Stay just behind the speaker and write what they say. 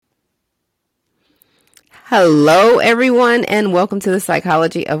Hello, everyone, and welcome to the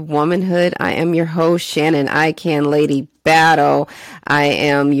Psychology of Womanhood. I am your host, Shannon I Can Lady Battle. I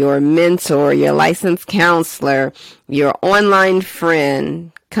am your mentor, your licensed counselor, your online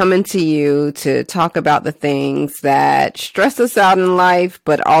friend, coming to you to talk about the things that stress us out in life,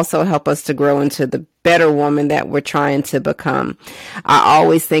 but also help us to grow into the better woman that we're trying to become. I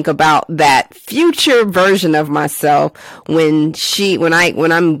always think about that future version of myself when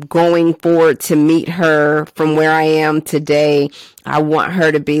I'm going forward to meet her from where I am today. I want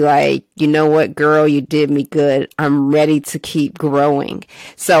her to be like, you know what, girl, you did me good. I'm ready to keep growing.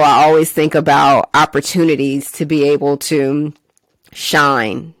 So I always think about opportunities to be able to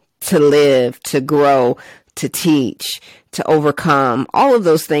shine, to live, to grow, to teach, to overcome, all of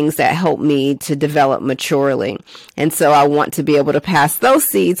those things that help me to develop maturely. And so I want to be able to pass those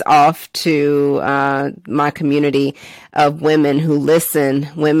seeds off to my community of women who listen,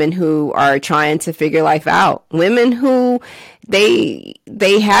 women who are trying to figure life out, women who they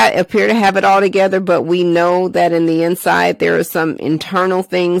appear to have it all together, but we know that in the inside there are some internal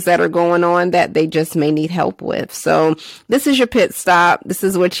things that are going on that they just may need help with. So this is your pit stop. This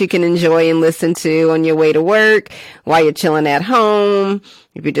is what you can enjoy and listen to on your way to work, while you're chilling at home.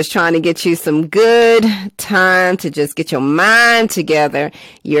 If you're just trying to get you some good time to just get your mind together,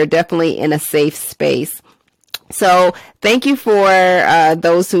 you're definitely in a safe space. So thank you for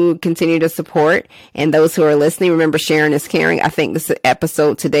those who continue to support and those who are listening. Remember, sharing is caring. I think this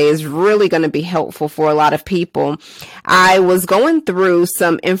episode today is really going to be helpful for a lot of people. I was going through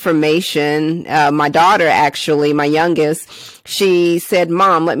some information. My daughter, actually, my youngest, she said,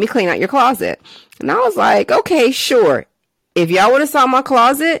 "Mom, let me clean out your closet." And I was like, okay, sure. If y'all would have saw my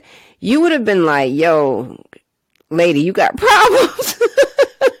closet, you would have been like, yo, lady, you got problems.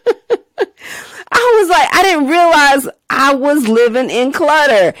 I was like, I didn't realize I was living in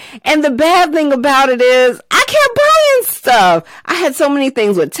clutter. And the bad thing about it is I kept buying stuff. I had so many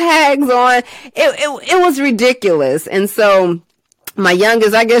things with tags on. It was ridiculous. And so my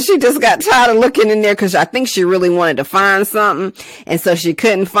youngest, I guess she just got tired of looking in there because I think she really wanted to find something. And so she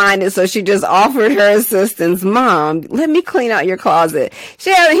couldn't find it. So she just offered her assistance. "Mom, let me clean out your closet." She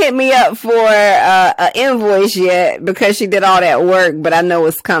hasn't hit me up for an invoice yet because she did all that work, but I know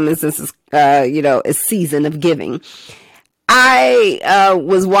it's coming since it's, it's season of giving. I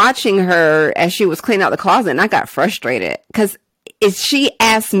was watching her as she was cleaning out the closet, and I got frustrated because she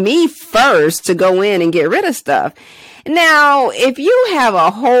asked me first to go in and get rid of stuff. Now, if you have a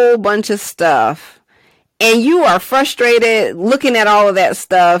whole bunch of stuff and you are frustrated looking at all of that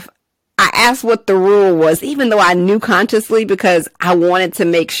stuff, I asked what the rule was, even though I knew consciously, because I wanted to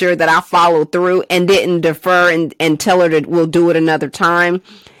make sure that I followed through and didn't defer and tell her that we'll do it another time.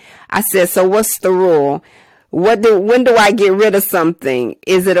 I said, "So what's the rule? When do I get rid of something?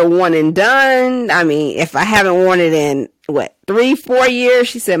 Is it a one and done? I mean, if I haven't worn it in 3-4 years?"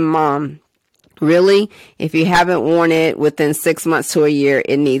 She said, "Mom, really? If you haven't worn it within 6 months to a year,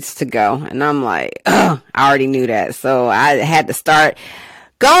 it needs to go." And I'm like, oh, I already knew that. So I had to start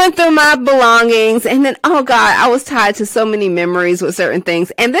going through my belongings. And then, oh God, I was tied to so many memories with certain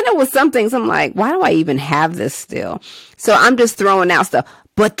things. And then it was some things I'm like, why do I even have this still? So I'm just throwing out stuff.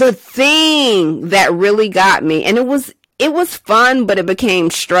 But the thing that really got me, and it was fun, but it became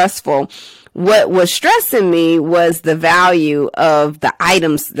stressful. What was stressing me was the value of the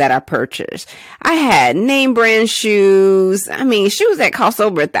items that I purchased. I had name brand shoes. I mean, shoes that cost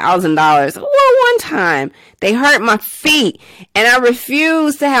over $1,000. Well, one time they hurt my feet, and I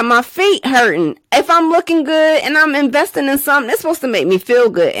refuse to have my feet hurting. If I'm looking good and I'm investing in something, it's supposed to make me feel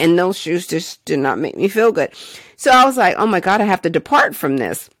good, and those shoes just did not make me feel good. So I was like, oh my God, I have to depart from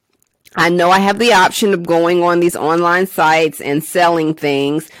this. I know I have the option of going on these online sites and selling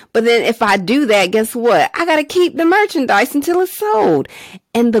things, but then if I do that, guess what? I got to keep the merchandise until it's sold.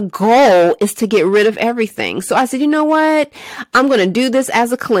 And the goal is to get rid of everything. So I said, you know what? I'm going to do this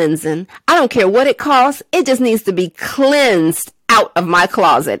as a cleansing. I don't care what it costs. It just needs to be cleansed out of my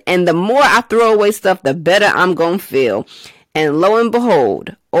closet. And the more I throw away stuff, the better I'm going to feel. And lo and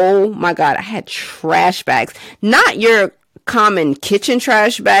behold, oh my God, I had trash bags. Not your common kitchen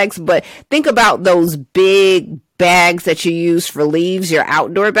trash bags, but think about those big bags that you use for leaves, your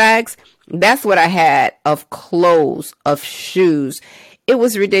outdoor bags. That's what I had of clothes, of shoes. It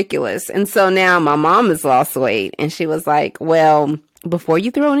was ridiculous. And so now my mom has lost weight, and she was like, well, before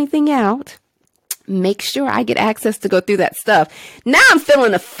you throw anything out, make sure I get access to go through that stuff. Now I'm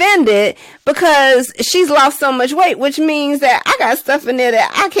feeling offended because she's lost so much weight, which means that I got stuff in there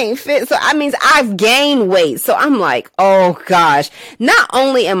that I can't fit. So that means I've gained weight. So I'm like, oh gosh, not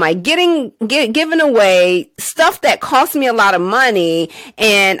only am I giving away stuff that costs me a lot of money,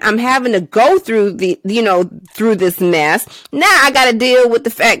 and I'm having to go through through this mess. Now I got to deal with the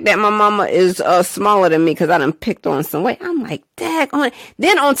fact that my mama is smaller than me because I done picked on some weight. I'm like, daggone.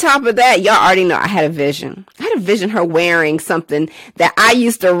 Then on top of that, y'all already know I had a vision. I had a vision her wearing something that I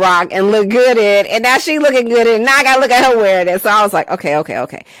used to rock and look good in, and now she looking good in. Now I gotta look at her wearing it. So I was like,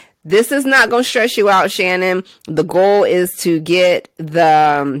 okay. This is not gonna stress you out, Shannon. The goal is to get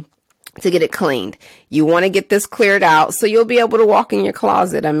it cleaned. You want to get this cleared out so you'll be able to walk in your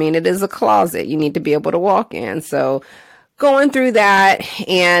closet. I mean, it is a closet you need to be able to walk in. So going through that,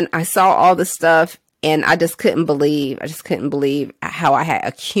 and I saw all the stuff, and I just couldn't believe how I had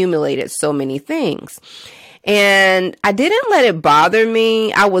accumulated so many things. And I didn't let it bother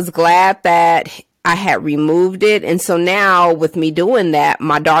me. I was glad that I had removed it. And so now with me doing that,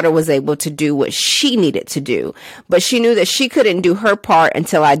 my daughter was able to do what she needed to do, but she knew that she couldn't do her part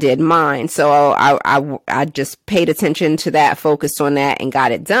until I did mine. So I just paid attention to that, focused on that, and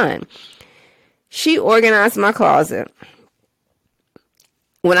got it done. She organized my closet.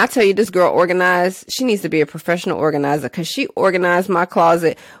 When I tell you this girl organized, she needs to be a professional organizer, because she organized my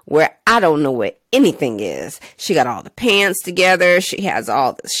closet where I don't know where anything is. She got all the pants together. She has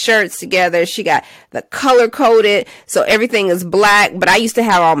all the shirts together. She got the color coded, so everything is black. But I used to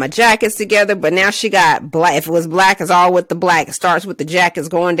have all my jackets together, but now she got black. If it was black, it's all with the black. It starts with the jackets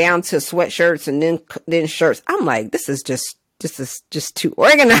going down to sweatshirts and then shirts. I'm like, this is just too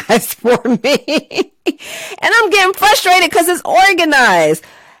organized for me. And I'm getting frustrated because it's organized.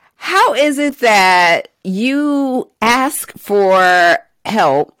 How is it that you ask for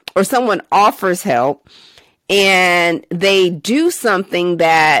help, or someone offers help, and they do something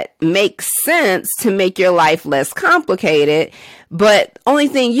that makes sense to make your life less complicated, but only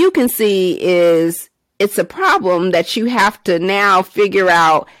thing you can see is it's a problem that you have to now figure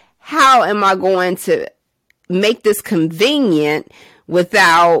out, how am I going to make this convenient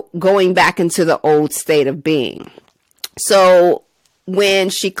without going back into the old state of being? So when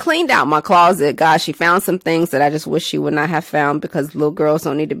she cleaned out my closet, gosh, she found some things that I just wish she would not have found, because little girls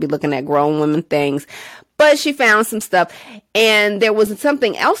don't need to be looking at grown women things. But she found some stuff, and there was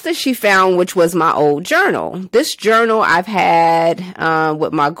something else that she found, which was my old journal. This journal I've had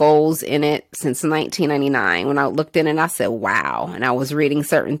with my goals in it since 1999. When I looked in it, I said, wow. And I was reading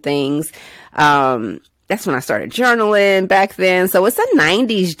certain things. That's when I started journaling back then. So it's a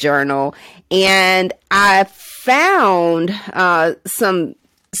 90s journal. And I found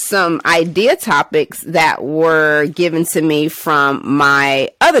some idea topics that were given to me from my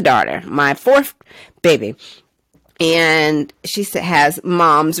other daughter, my fourth baby. And she has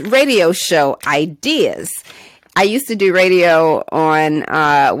Mom's radio show ideas. I used to do radio on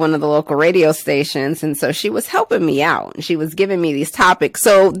one of the local radio stations, and so she was helping me out. She was giving me these topics.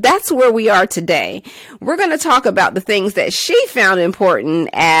 So that's where we are today. We're going to talk about the things that she found important,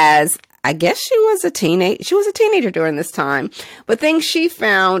 as I guess she was a teenager during this time, but things she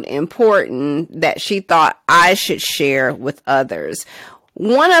found important that she thought I should share with others.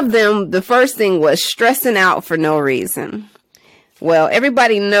 One of them, the first thing, was stressing out for no reason. Well,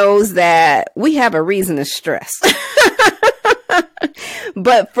 everybody knows that we have a reason to stress.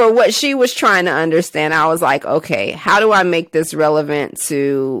 But for what she was trying to understand, I was like, okay, how do I make this relevant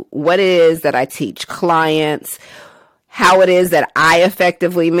to what it is that I teach clients, how it is that I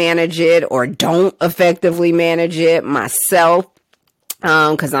effectively manage it or don't effectively manage it myself?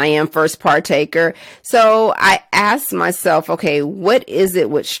 Because I am first partaker. So I asked myself, okay, what is it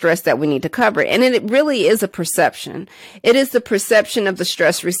with stress that we need to cover? And it really is a perception. It is the perception of the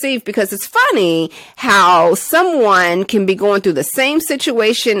stress received, because it's funny how someone can be going through the same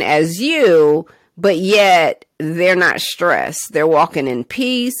situation as you, but yet they're not stressed. They're walking in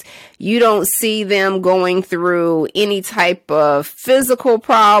peace. You don't see them going through any type of physical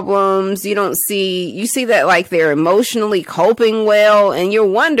problems. You see that like they're emotionally coping well, and you're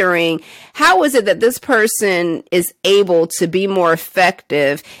wondering, how is it that this person is able to be more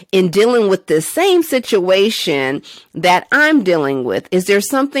effective in dealing with the same situation that I'm dealing with? Is there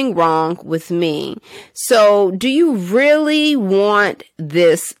something wrong with me? So do you really want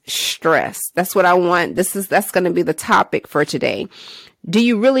this stress? That's what I want. That's going to be the topic for today. Do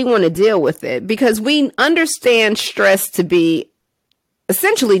you really want to deal with it? Because we understand stress to be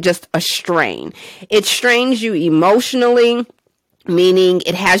essentially just a strain. It strains you emotionally, meaning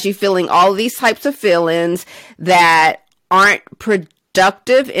it has you feeling all these types of feelings that aren't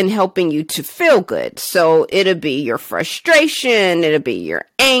productive in helping you to feel good. So it'll be your frustration, it'll be your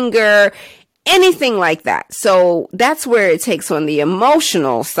anger, anything like that. So that's where it takes on the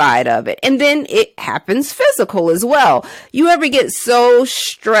emotional side of it. And then it happens physical as well. You ever get so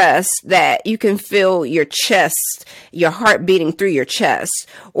stressed that you can feel your chest, your heart beating through your chest,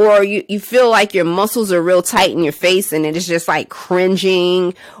 or you feel like your muscles are real tight in your face and it is just like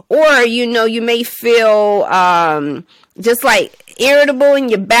cringing, or, you may feel, just like irritable in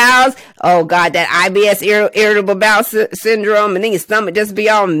your bowels. Oh God, that IBS, irritable bowel syndrome. And then your stomach just be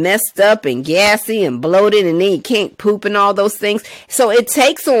all messed up and gassy and bloated, and then you can't poop and all those things. So it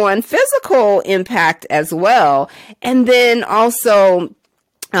takes on physical impact as well. And then also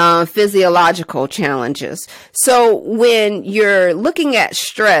physiological challenges. So when you're looking at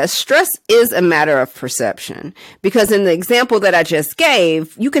stress is a matter of perception, because in the example that I just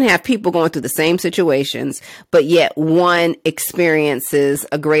gave, you can have people going through the same situations, but yet one experiences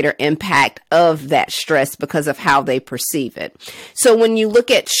a greater impact of that stress because of how they perceive it. So when you look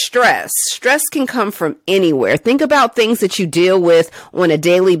at stress can come from anywhere. Think about things that you deal with on a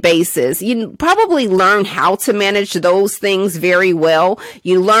daily basis. You probably learn how to manage those things very well.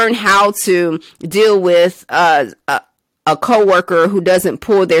 You learn how to deal with a coworker who doesn't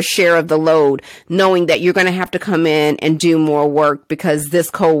pull their share of the load, knowing that you're going to have to come in and do more work because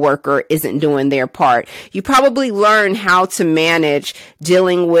this coworker isn't doing their part. You probably learn how to manage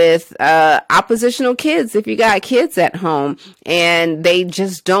dealing with oppositional kids if you got kids at home and they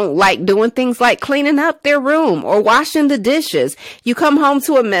just don't like doing things like cleaning up their room or washing the dishes. You come home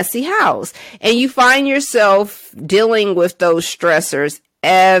to a messy house and you find yourself dealing with those stressors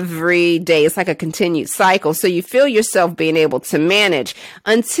every day. It's like a continued cycle. So you feel yourself being able to manage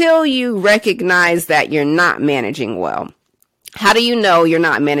until you recognize that you're not managing well. How do you know you're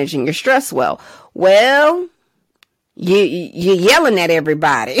not managing your stress well? Well, you're yelling at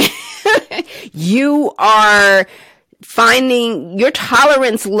everybody. You are finding your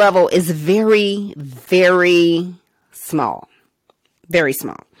tolerance level is very, very small. Very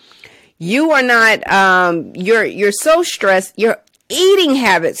small. You are not, you're so stressed, your eating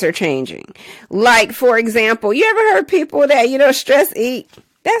habits are changing. Like, for example, you ever heard people that, stress eat?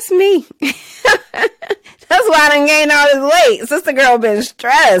 That's me. That's why I done gained all this weight. Sister girl been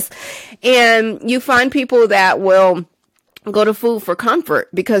stressed. And you find people that will go to food for comfort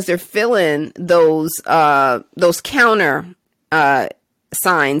because they're feeling those counter,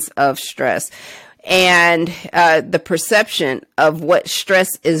 signs of stress. And the perception of what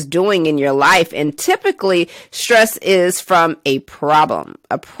stress is doing in your life. And typically, stress is from a problem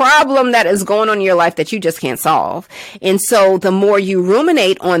that is going on in your life that you just can't solve. And so the more you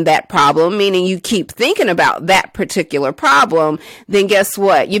ruminate on that problem, meaning you keep thinking about that particular problem, then guess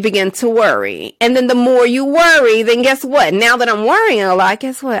what? You begin to worry. And then the more you worry, then guess what? Now that I'm worrying a lot,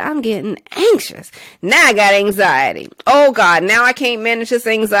 guess what? I'm getting anxious. Now I got anxiety. Oh God, now I can't manage this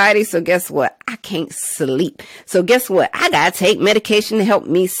anxiety. So guess what? I can't sleep. So guess what? I gotta take medication to help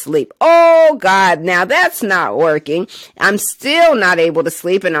me sleep. Oh God, now that's not working. I'm still not able to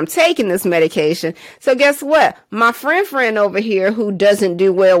sleep and I'm taking this medication. So guess what? My friend over here who doesn't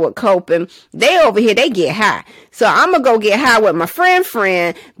do well with coping, they over here, they get high. So I'm gonna go get high with my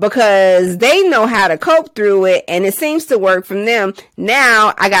friend because they know how to cope through it and it seems to work from them.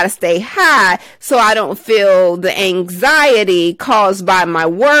 Now I gotta stay high so I don't feel the anxiety caused by my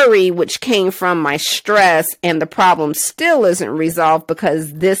worry, which came from my stress, and the problem still isn't resolved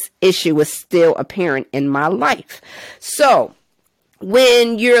because this issue is still apparent in my life. So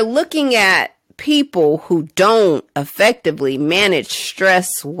when you're looking at people who don't effectively manage stress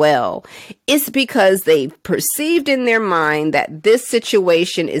well, it's because they've perceived in their mind that this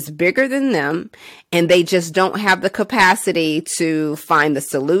situation is bigger than them and they just don't have the capacity to find the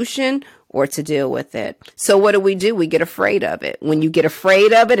solution or to deal with it. So what do? We get afraid of it. When you get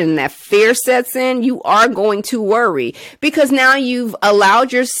afraid of it and that fear sets in, you are going to worry because now you've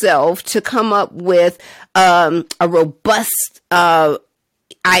allowed yourself to come up with a robust form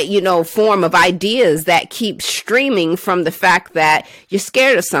of ideas that keep streaming from the fact that you're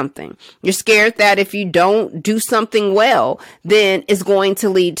scared of something. You're scared that if you don't do something well, then it's going to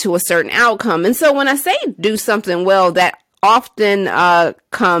lead to a certain outcome. And so when I say do something well, that often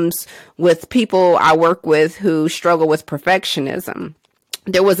comes with people I work with who struggle with perfectionism.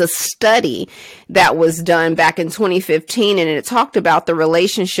 There was a study that was done back in 2015, and it talked about the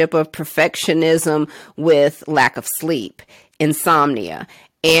relationship of perfectionism with lack of sleep, insomnia.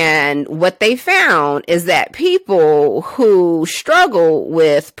 And what they found is that people who struggle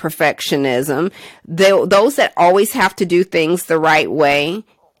with perfectionism, those that always have to do things the right way,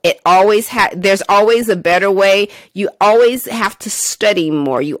 There's always a better way. You always have to study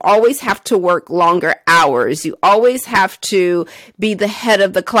more. You always have to work longer hours. You always have to be the head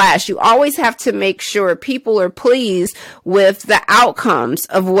of the class. You always have to make sure people are pleased with the outcomes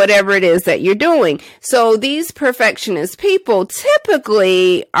of whatever it is that you're doing. So these perfectionist people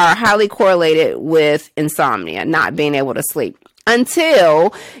typically are highly correlated with insomnia, not being able to sleep.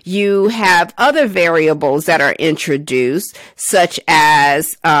 Until you have other variables that are introduced, such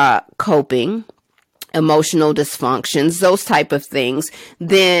as coping, emotional dysfunctions, those type of things,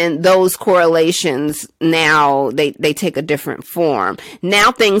 then those correlations now they take a different form.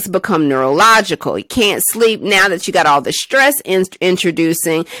 Now things become neurological. You can't sleep now that you got all the stress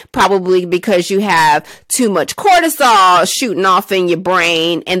introducing, probably because you have too much cortisol shooting off in your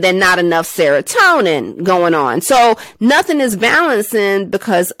brain and then not enough serotonin going on. So nothing is balancing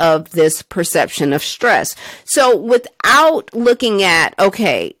because of this perception of stress. So without looking at,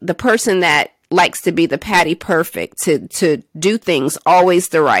 okay, the person that likes to be the patty perfect, to do things always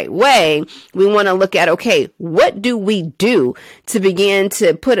the right way, we want to look at, okay, what do we do to begin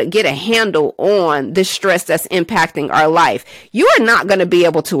to get a handle on the stress that's impacting our life? You are not going to be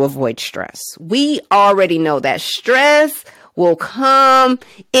able to avoid stress. We already know that stress will come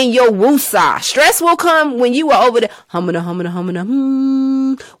in your woosah. Stress will come when you are over there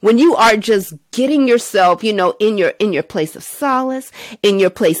when you are just getting yourself, in your place of solace, in your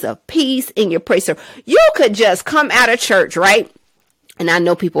place of peace, in your place of, you could just come out of church, right? And I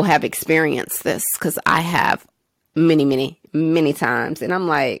know people have experienced this because I have many times. And I'm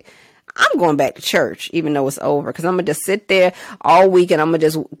like, I'm going back to church, even though it's over, because I'm going to just sit there all week and I'm going to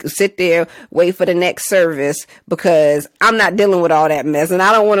just sit there, wait for the next service, because I'm not dealing with all that mess and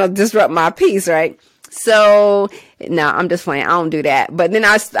I don't want to disrupt my peace, right? So, no, I'm just playing. I don't do that. But then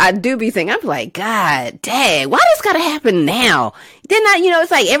I do be thinking, I'm like, God dang, why this gotta happen now? Then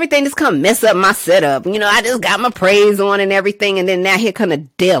it's like everything just come mess up my setup. I just got my praise on and everything. And then now here come the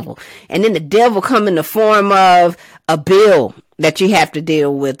devil. And then the devil come in the form of a bill that you have to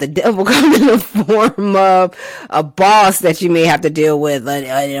deal with. The devil come in the form of a boss that you may have to deal with,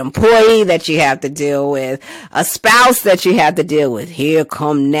 an employee that you have to deal with, a spouse that you have to deal with. Here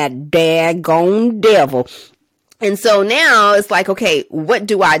come that daggone devil. And so now it's like, okay, what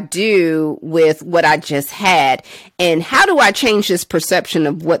do I do with what I just had? And how do I change this perception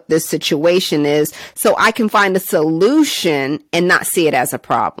of what this situation is so I can find a solution and not see it as a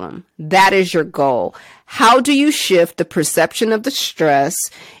problem? That is your goal. How do you shift the perception of the stress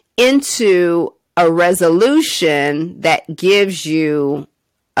into a resolution that gives you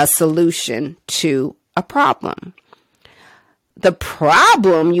a solution to a problem? The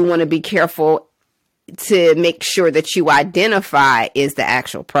problem you want to be careful to make sure that you identify is the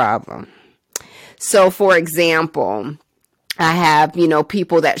actual problem. So, for example, I have,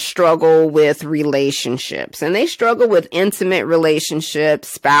 people that struggle with relationships, and they struggle with intimate relationships,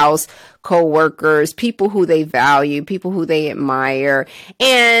 spouse, co-workers, people who they value, people who they admire,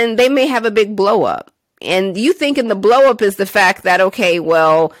 and they may have a big blow up. And you thinking the blow up is the fact that, okay,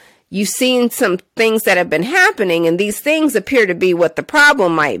 well, you've seen some things that have been happening, and these things appear to be what the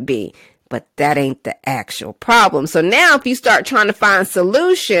problem might be. But that ain't the actual problem. So now if you start trying to find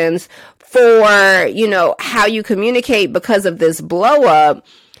solutions for, how you communicate because of this blow up,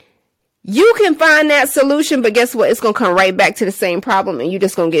 you can find that solution, but guess what? It's going to come right back to the same problem, and you're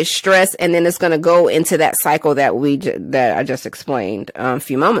just going to get stressed, and then it's going to go into that cycle that I just explained a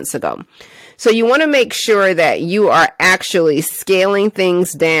few moments ago. So you want to make sure that you are actually scaling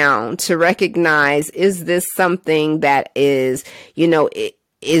things down to recognize, is this something that is,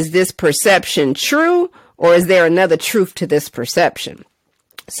 is this perception true, or is there another truth to this perception?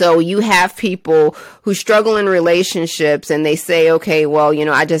 So you have people who struggle in relationships and they say, okay, well,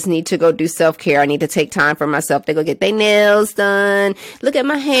 I just need to go do self-care. I need to take time for myself. They go get their nails done. Look at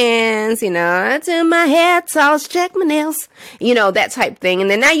my hands, I do my hair toss, check my nails, that type thing.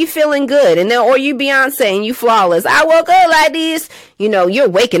 And then now you're feeling good. And then, or you Beyonce and you flawless. I woke up like this. You're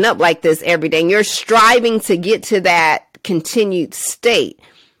waking up like this every day and you're striving to get to that continued state.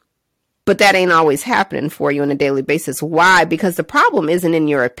 But that ain't always happening for you on a daily basis. Why? Because the problem isn't in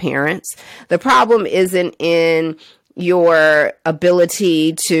your appearance. The problem isn't in your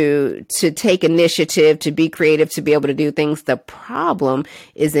ability to take initiative, to be creative, to be able to do things. The problem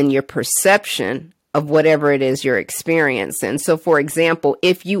is in your perception of whatever it is you're experiencing. So, for example,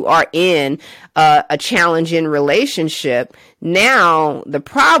 if you are in a challenging relationship, now the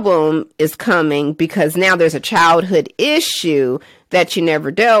problem is coming because now there's a childhood issue that you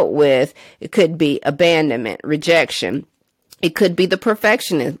never dealt with. It could be abandonment, rejection. It could be the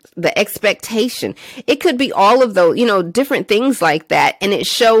perfectionism, the expectation. It could be all of those, different things like that. And it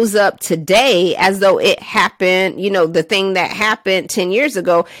shows up today as though it happened, the thing that happened 10 years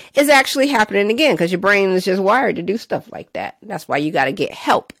ago is actually happening again, because your brain is just wired to do stuff like that. That's why you got to get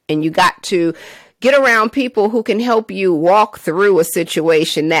help, and you got to get around people who can help you walk through a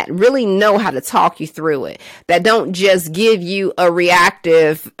situation, that really know how to talk you through it, that don't just give you a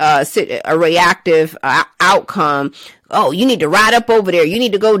reactive outcome. Oh, you need to ride up over there. You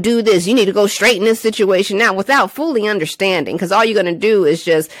need to go do this. You need to go straighten this situation now, without fully understanding, because all you're going to do is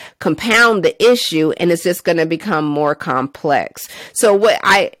just compound the issue, and it's just going to become more complex. So what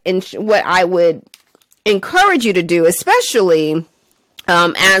I would encourage you to do, especially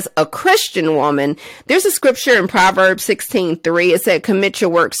as a Christian woman, there's a scripture in Proverbs 16:3. It said, commit your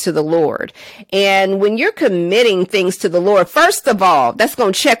works to the Lord. And when you're committing things to the Lord, first of all, that's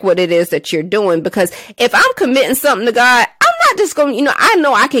going to check what it is that you're doing. Because if I'm committing something to God, I'm not just going, I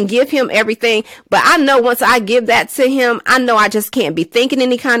know I can give him everything, but I know once I give that to him, I know I just can't be thinking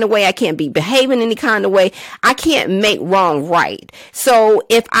any kind of way. I can't be behaving any kind of way. I can't make wrong right. So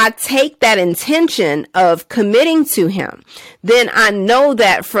if I take that intention of committing to him, then I know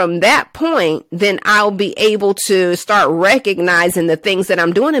that from that point, then I'll be able to start recognizing the things that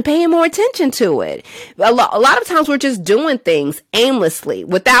I'm doing and paying more attention to it. A lot of times we're just doing things aimlessly,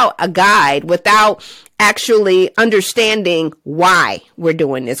 without a guide, without actually understanding why we're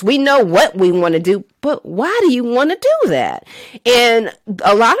doing this. We know what we want to do, but why do you want to do that? And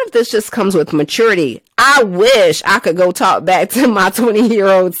a lot of this just comes with maturity. I wish I could go talk back to my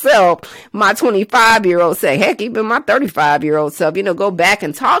 20-year-old self, my 25-year-old self, heck, even my 35-year-old self, go back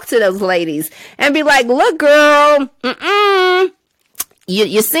and talk to those ladies and be like, look, girl,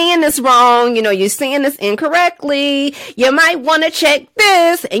 you're seeing this wrong. You're seeing this incorrectly. You might want to check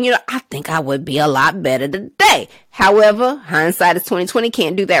this. And, I think I would be a lot better today. However, hindsight is 2020.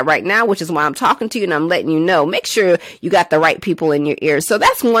 Can't do that right now, which is why I'm talking to you and I'm letting you know. Make sure you got the right people in your ears. So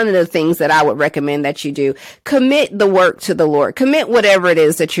that's one of the things that I would recommend that you do. Commit the work to the Lord. Commit whatever it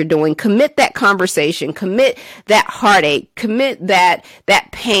is that you're doing. Commit that conversation. Commit that heartache. Commit that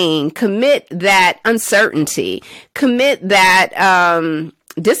pain. Commit that uncertainty. Commit that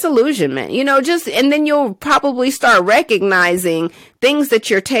disillusionment, and then you'll probably start recognizing things that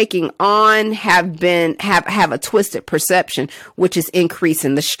you're taking on have a twisted perception, which is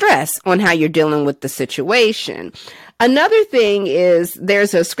increasing the stress on how you're dealing with the situation. Another thing is,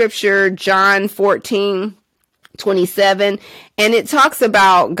 there's a scripture, John 14:27, and it talks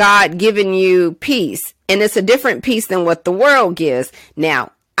about God giving you peace, and it's a different peace than what the world gives.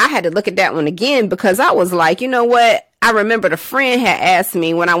 Now, I had to look at that one again, because I was like, you know what? I remembered a friend had asked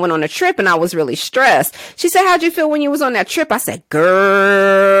me when I went on a trip and I was really stressed. She said, how'd you feel when you was on that trip? I said, girl,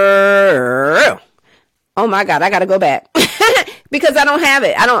 oh my God, I got to go back because I don't have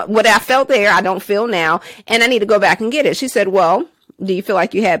it. What I felt there, I don't feel now, and I need to go back and get it. She said, well, do you feel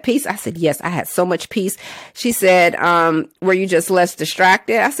like you had peace? I said, yes, I had so much peace. She said, were you just less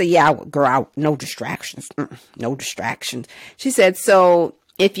distracted? I said, yeah, girl, no distractions. No distractions. She said, so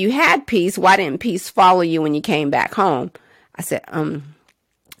if you had peace, why didn't peace follow you when you came back home? I said, oh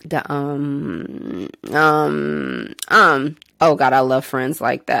God, I love friends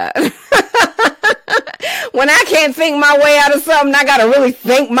like that. When I can't think my way out of something, I got to really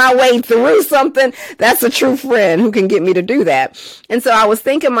think my way through something. That's a true friend who can get me to do that. And so I was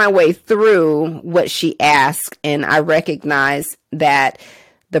thinking my way through what she asked, and I recognized that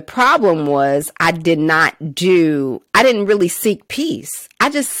the problem was I didn't really seek peace. I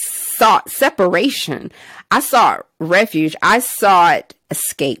just sought separation. I sought refuge. I sought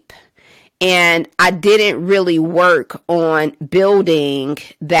escape. And I didn't really work on building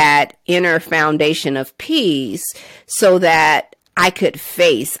that inner foundation of peace so that I could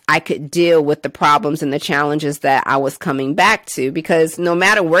deal with the problems and the challenges that I was coming back to. Because no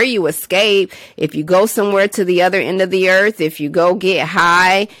matter where you escape, if you go somewhere to the other end of the earth, if you go get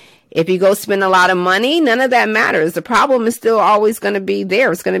high, if you go spend a lot of money, none of that matters. The problem is still always going to be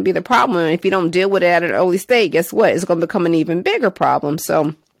there. It's going to be the problem. And if you don't deal with it at an early stage, guess what? It's going to become an even bigger problem.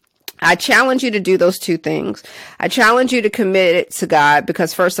 So I challenge you to do those two things. I challenge you to commit it to God,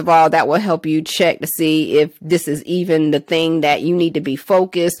 because first of all, that will help you check to see if this is even the thing that you need to be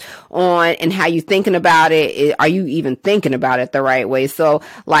focused on and how you thinking about it. Are you even thinking about it the right way? So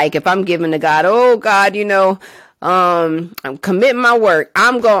like if I'm giving to God, oh God, I'm committing my work.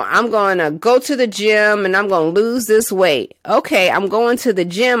 I'm going to go to the gym and I'm going to lose this weight. Okay, I'm going to the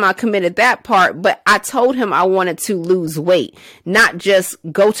gym. I committed that part, but I told him I wanted to lose weight, not just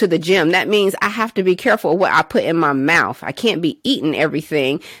go to the gym. That means I have to be careful what I put in my mouth. I can't be eating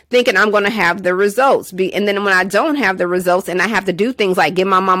everything thinking I'm going to have the results. And then when I don't have the results and I have to do things like give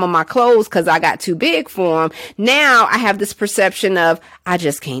my mama my clothes because I got too big for them, now I have this perception of I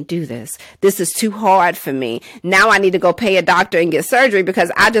just can't do this. This is too hard for me. Now I need to go pay a doctor and get surgery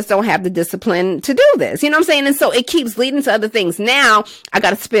because I just don't have the discipline to do this. You know what I'm saying? And so it keeps leading to other things. Now I got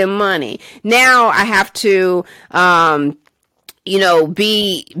to spend money. Now I have to,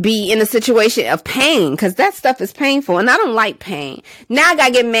 be in a situation of pain because that stuff is painful and I don't like pain. Now I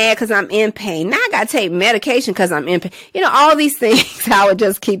gotta get mad because I'm in pain. Now I gotta take medication because I'm in pain. All these things, how it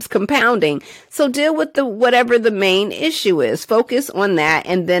just keeps compounding. So deal with whatever the main issue is. Focus on that.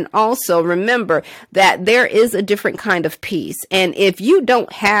 And then also remember that there is a different kind of peace. And if you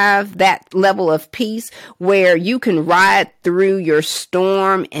don't have that level of peace where you can ride through your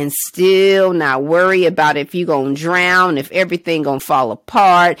storm and still not worry about if you're going to drown, if everything going to fall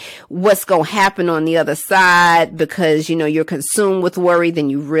apart, what's going to happen on the other side, because, you're consumed with worry, then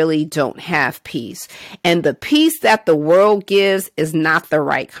you really don't have peace. And the peace that the world gives is not the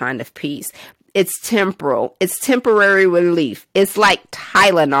right kind of peace. It's temporal. It's temporary relief. It's like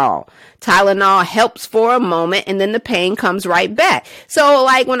Tylenol. Tylenol helps for a moment and then the pain comes right back. So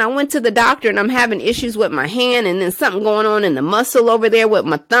like when I went to the doctor and I'm having issues with my hand and then something going on in the muscle over there with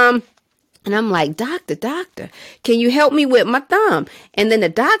my thumb. And I'm like, doctor, can you help me with my thumb? And then the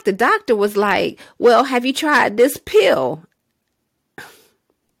doctor was like, well, have you tried this pill?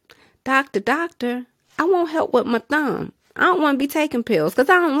 Doctor, I won't help with my thumb. I don't want to be taking pills because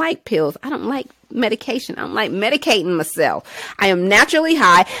I don't like pills. I don't like medication. I don't like medicating myself. I am naturally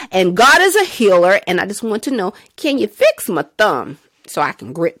high and God is a healer. And I just want to know, can you fix my thumb so I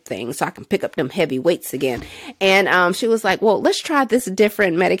can grip things, so I can pick up them heavy weights again? And she was like, well, let's try this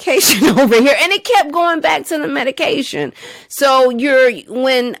different medication over here. And it kept going back to the medication. So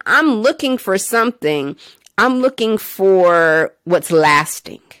when I'm looking for something, I'm looking for what's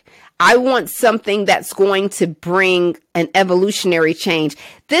lasting. I want something that's going to bring an evolutionary change.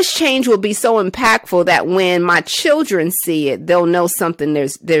 This change will be so impactful that when my children see it, they'll know something.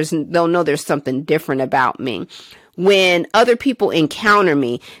 They'll know there's something different about me. When other people encounter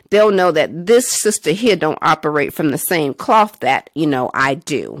me, they'll know that this sister here don't operate from the same cloth that, I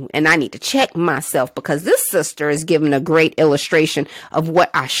do. And I need to check myself because this sister is giving a great illustration of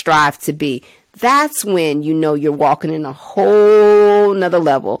what I strive to be. That's when you're walking in a whole nother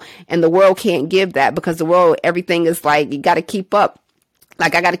level, and the world can't give that because the world, everything is like, you got to keep up.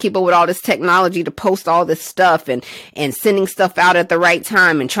 Like I got to keep up with all this technology to post all this stuff and sending stuff out at the right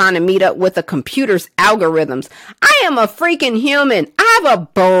time and trying to meet up with the computer's algorithms. I am a freaking human. I have a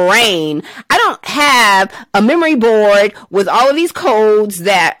brain. I don't have a memory board with all of these codes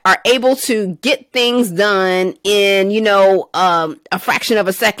that are able to get things done in, a fraction of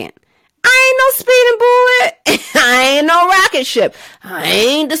a second. I ain't no speeding bullet. I ain't no rocket ship. I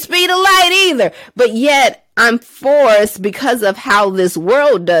ain't the speed of light either. But yet I'm forced because of how this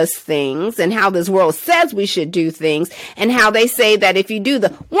world does things and how this world says we should do things and how they say that if you do the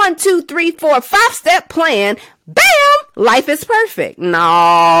 1, 2, 3, 4, 5-step plan, bam, life is perfect.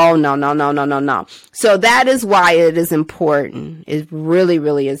 No. So that is why it is important. It really,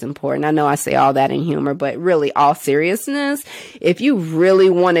 really is important. I know I say all that in humor, but really all seriousness, if you really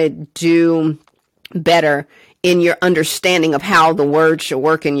want to do better in your understanding of how the word should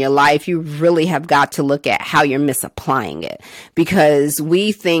work in your life, you really have got to look at how you're misapplying it. Because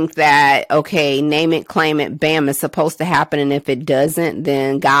we think that, okay, name it, claim it, bam, it's supposed to happen. And if it doesn't,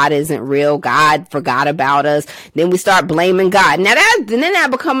 then God isn't real. God forgot about us. Then we start blaming God. Now then that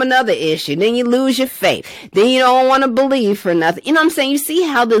become another issue. Then you lose your faith. Then you don't want to believe for nothing. You know what I'm saying? You see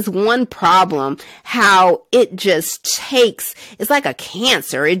how this one problem, how it just it's like a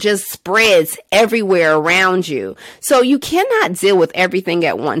cancer. It just spreads everywhere around you. So you cannot deal with everything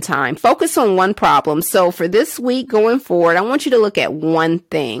at one time. Focus on one problem. So for this week going forward, I want you to look at one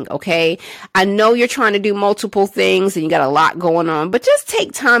thing, okay? I know you're trying to do multiple things and you got a lot going on, but just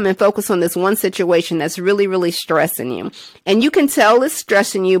take time and focus on this one situation that's really, really stressing you. And you can tell it's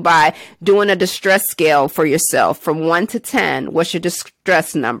stressing you by doing a distress scale for yourself from 1 to 10. What's your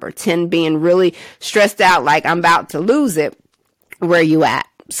distress number? 10 being really stressed out, like I'm about to lose it. Where are you at?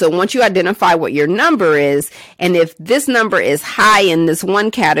 So once you identify what your number is, and if this number is high in this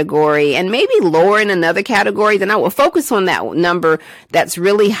one category and maybe lower in another category, then I will focus on that number that's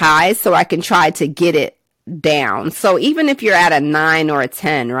really high so I can try to get it down. So even if you're at a 9 or a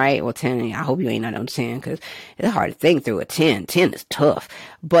 10, right? Well, 10, I hope you ain't at a 10 because it's hard to think through a 10. 10 is tough.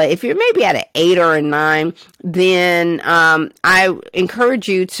 But if you're maybe at an 8 or a 9, then I encourage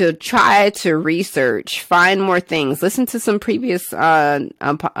you to try to research, find more things, listen to some previous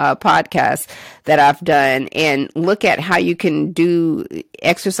podcasts that I've done, and look at how you can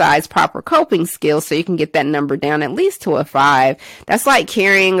exercise proper coping skills so you can get that number down at least to a 5. That's like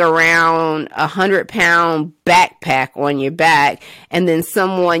carrying around 100-pound backpack on your back, and then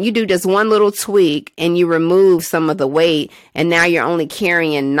you do just one little tweak and you remove some of the weight, and now you're only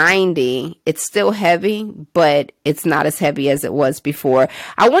carrying 90. It's still heavy, but it's not as heavy as it was before.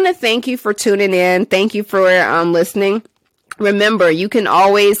 I want to thank you for tuning in. Thank you for listening. Remember, you can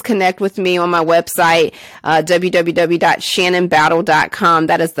always connect with me on my website, www.shannonbattle.com.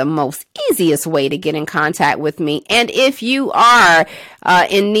 That is the most easiest way to get in contact with me. And if you are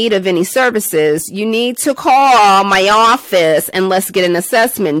in need of any services, you need to call my office and let's get an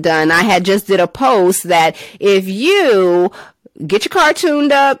assessment done. I had just did a post that if you get your car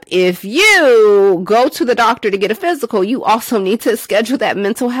tuned up, if you go to the doctor to get a physical, you also need to schedule that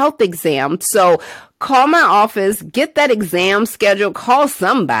mental health exam. So call my office, get that exam scheduled, call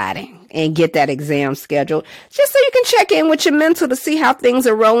somebody and get that exam scheduled just so you can check in with your mental to see how things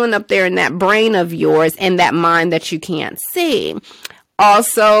are rolling up there in that brain of yours and that mind that you can't see.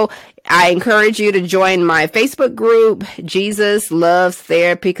 Also, I encourage you to join my Facebook group, Jesus Loves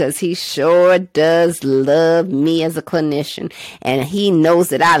Therapy, because he sure does love me as a clinician, and he knows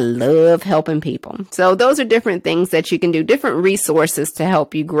that I love helping people. So those are different things that you can do, different resources to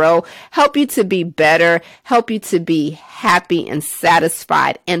help you grow, help you to be better, help you to be happy and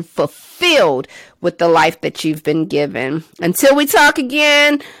satisfied and fulfilled with the life that you've been given. Until we talk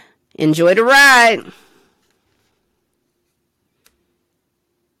again, enjoy the ride.